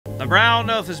The brown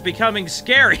death is becoming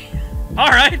scary.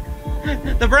 Alright.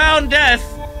 The brown death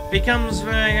becomes...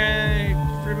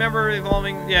 remember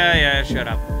evolving... Yeah, shut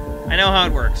up. I know how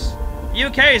it works.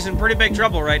 UK is in pretty big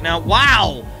trouble right now.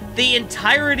 Wow! The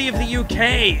entirety of the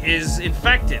UK is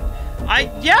infected.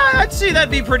 Yeah, I'd see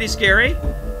that'd be pretty scary.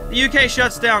 The UK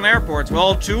shuts down airports.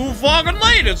 Well, too fucking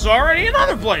late. It's already in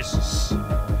other places.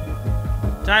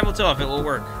 Time will tell if it will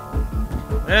work.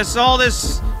 There's all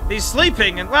these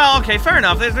sleeping and, well, okay, fair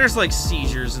enough. There's like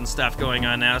seizures and stuff going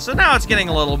on now. So now it's getting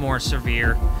a little more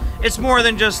severe. It's more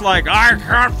than just like, I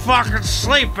can't fucking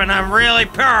sleep and I'm really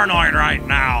paranoid right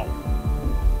now.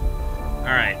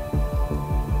 Alright.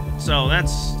 So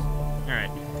that's...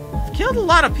 Alright. I've killed a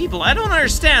lot of people. I don't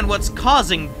understand what's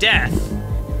causing death.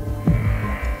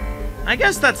 I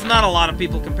guess that's not a lot of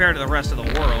people compared to the rest of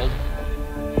the world.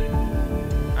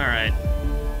 Alright.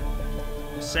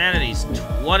 Sanity's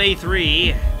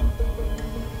 23.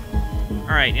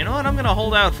 Alright, you know what? I'm gonna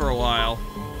hold out for a while.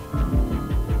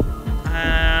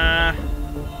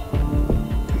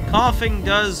 Coughing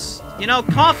does... You know,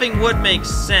 coughing would make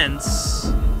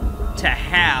sense to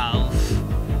have.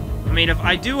 I mean, if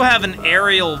I do have an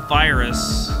aerial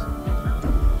virus,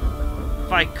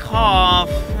 if I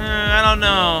cough, I don't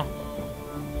know.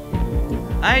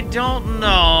 I don't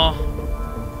know.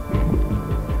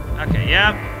 Okay,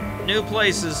 yep. New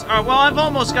places. Alright, well, I've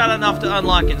almost got enough to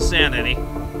unlock insanity.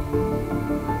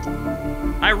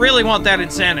 I really want that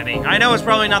insanity. I know it's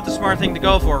probably not the smart thing to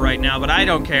go for right now, but I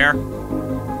don't care.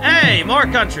 Hey, more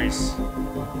countries!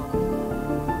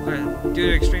 Due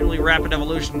to extremely rapid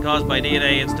evolution caused by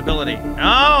DNA instability.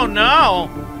 Oh no!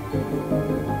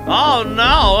 Oh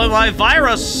no, my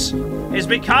virus is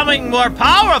becoming more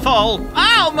powerful!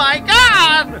 Oh my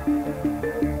god!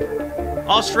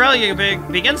 Australia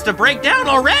begins to break down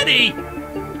already!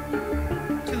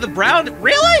 To the brown...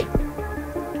 Really?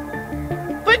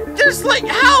 But there's like...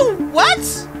 How?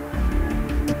 What?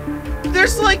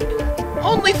 There's like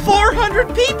only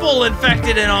 400 people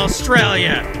infected in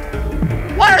Australia!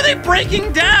 Why are they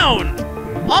breaking down?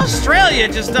 Australia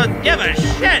just doesn't give a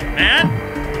shit, man!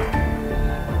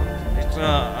 It's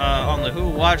on the WHO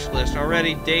watch list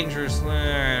already, dangerous...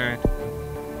 Alright.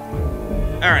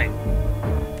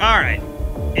 Alright.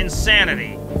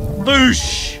 Insanity.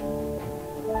 Boosh!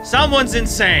 Someone's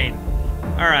insane.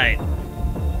 Alright.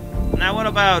 Now what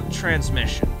about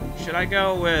transmission? Should I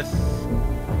go with...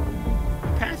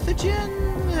 pathogen?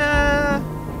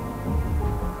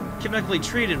 Chemically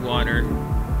treated water.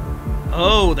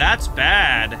 Oh, that's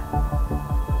bad.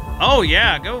 Oh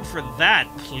yeah, go for that,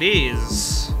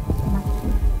 please.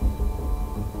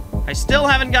 I still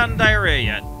haven't gotten diarrhea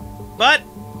yet, but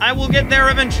I will get there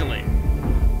eventually.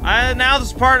 Now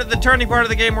this part of the turning part of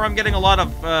the game where I'm getting a lot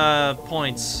of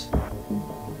points.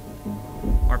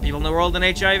 More people in the world than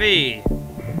HIV.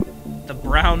 The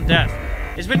Brown Death.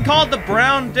 It's been called the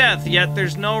Brown Death, yet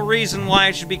there's no reason why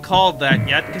it should be called that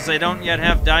yet, because I don't yet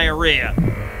have diarrhea.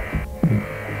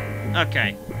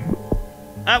 Okay.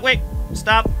 Wait.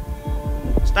 Stop.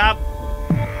 Stop.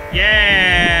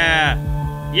 Yeah!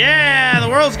 Yeah! The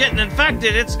world's getting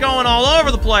infected. It's going all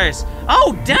over the place.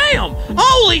 Oh, damn!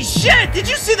 Holy shit! Did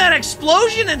you see that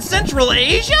explosion in Central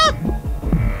Asia?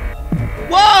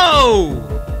 Whoa!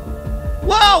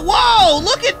 Whoa, whoa!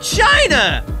 Look at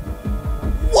China!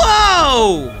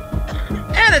 Whoa!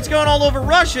 And it's going all over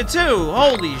Russia, too.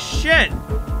 Holy shit.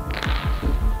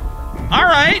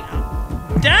 Alright.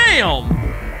 Damn!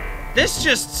 This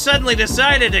just suddenly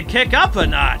decided to kick up a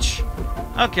notch.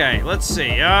 Okay, let's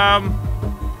see.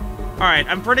 Alright,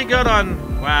 I'm pretty good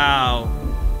on... Wow.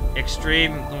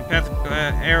 Extreme...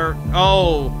 air...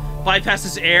 Oh!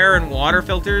 Bypasses air and water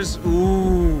filters?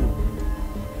 Ooh.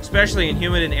 Especially in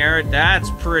humid and arid. That's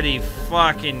pretty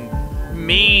fucking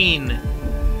mean.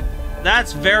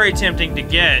 That's very tempting to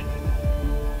get.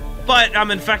 But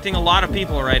I'm infecting a lot of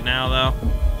people right now, though.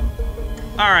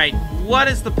 Alright, what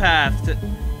is the path to...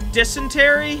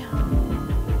 Dysentery?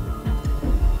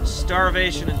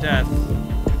 Starvation and death.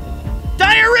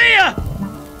 Diarrhea!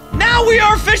 Now we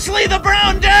are officially the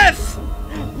Brown Death!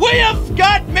 We have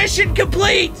got mission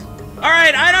complete!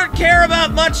 Alright, I don't care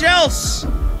about much else.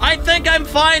 I think I'm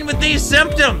fine with these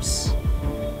symptoms.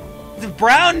 The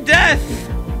Brown Death.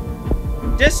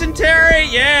 Dysentery,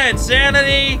 yeah,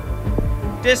 insanity.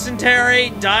 Dysentery,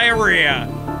 diarrhea.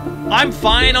 I'm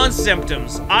fine on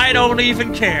symptoms. I don't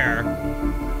even care.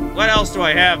 What else do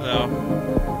I have, though?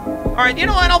 Alright, you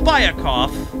know what? I'll buy a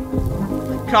cough.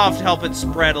 Cough to help it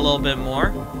spread a little bit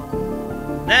more.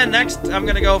 Then next, I'm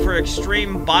gonna go for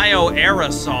extreme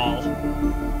bioaerosol.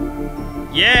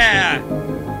 Yeah!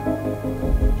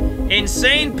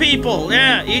 Insane people!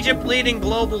 Yeah, Egypt leading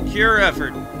global cure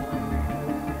effort.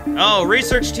 Oh,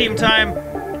 research team time.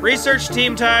 Research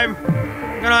team time.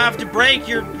 I'm gonna have to break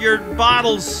your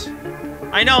bottles.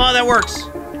 I know how that works.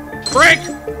 Break!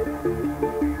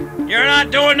 You're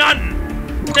not doing nothing.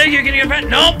 Think you can get it?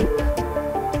 Nope.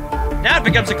 Now it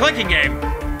becomes a clicking game.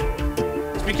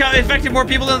 It's become infected more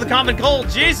people than the common cold.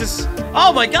 Jesus.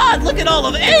 Oh my God, look at all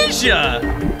of Asia.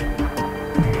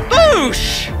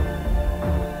 Boosh!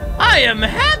 I am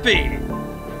happy.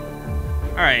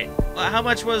 All right, how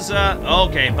much was,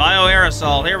 okay,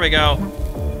 bioaerosol, here we go.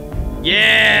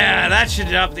 Yeah, that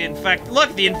should up the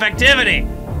look, the infectivity.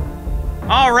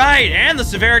 All right, and the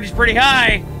severity's pretty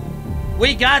high.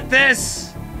 We got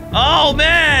this. Oh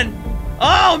man,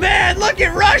 look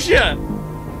at Russia.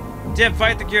 Dip,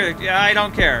 fight the cure. Yeah, I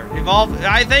don't care. Evolve.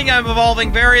 I think I'm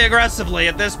evolving very aggressively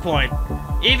at this point.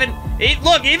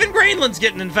 Look, even Greenland's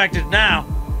getting infected now.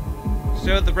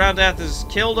 So the Brown Death has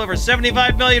killed over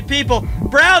 75 million people.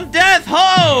 Brown Death,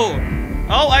 ho!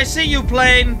 Oh, I see you,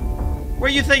 plane. Where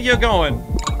you think you're going?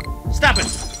 Stop it.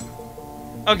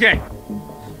 Okay.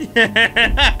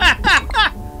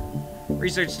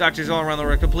 Research doctors all around the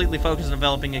world are completely focused on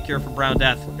developing a cure for Brown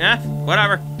Death. Eh,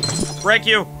 whatever. Break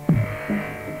you.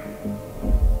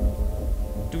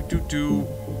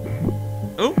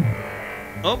 Oh.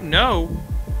 Oh, no.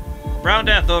 Brown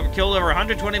Death killed over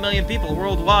 120 million people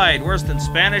worldwide, worse than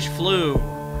Spanish flu.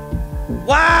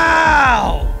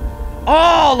 Wow!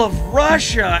 All of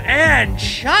Russia and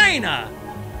China.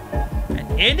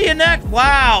 And India next?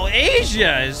 Wow,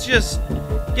 Asia is just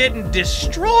getting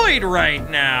destroyed right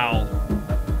now.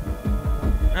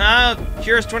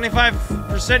 Cure's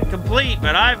 25% complete,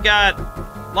 but I've got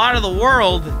a lot of the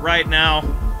world right now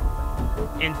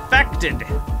infected.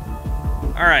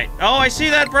 All right. Oh, I see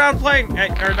that brown plane.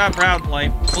 Or not brown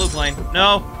plane, blue plane.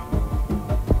 No.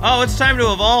 Oh, it's time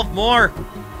to evolve more.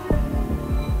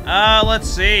 Let's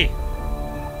see.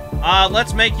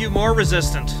 Let's make you more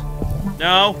resistant.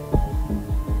 No.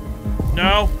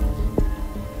 No.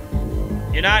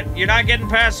 You're not getting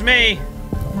past me.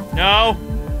 No.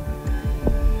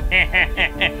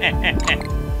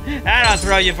 That'll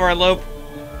throw you for a loop.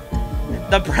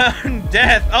 The Brown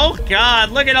Death. Oh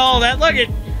God, look at all that. Look at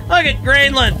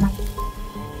Greenland.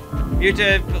 You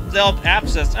develop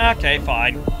abscess. Okay,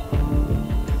 fine.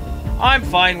 I'm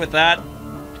fine with that.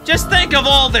 Just think of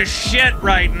all the shit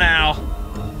right now.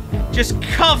 Just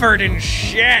covered in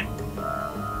shit.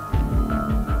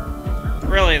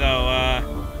 Really though,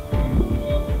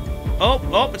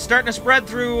 Oh, it's starting to spread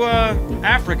through,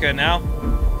 Africa now.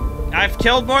 I've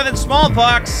killed more than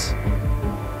smallpox.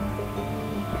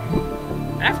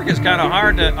 Africa's kind of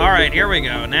hard to... Alright, here we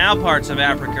go. Now parts of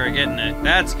Africa are getting it.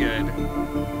 That's good.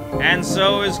 And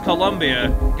so is Colombia,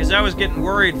 because I was getting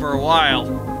worried for a while.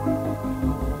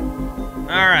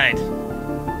 Alright.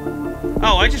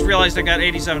 Oh, I just realized I got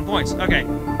 87 points. Okay.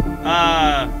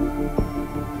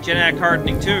 Genetic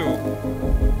hardening 2.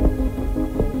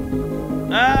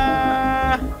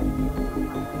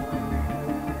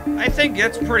 I think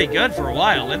that's pretty good for a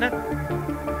while, isn't it?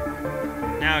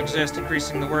 Now exists,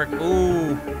 increasing the work.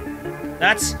 Ooh.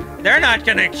 They're not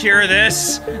gonna cure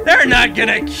this. They're not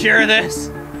gonna cure this.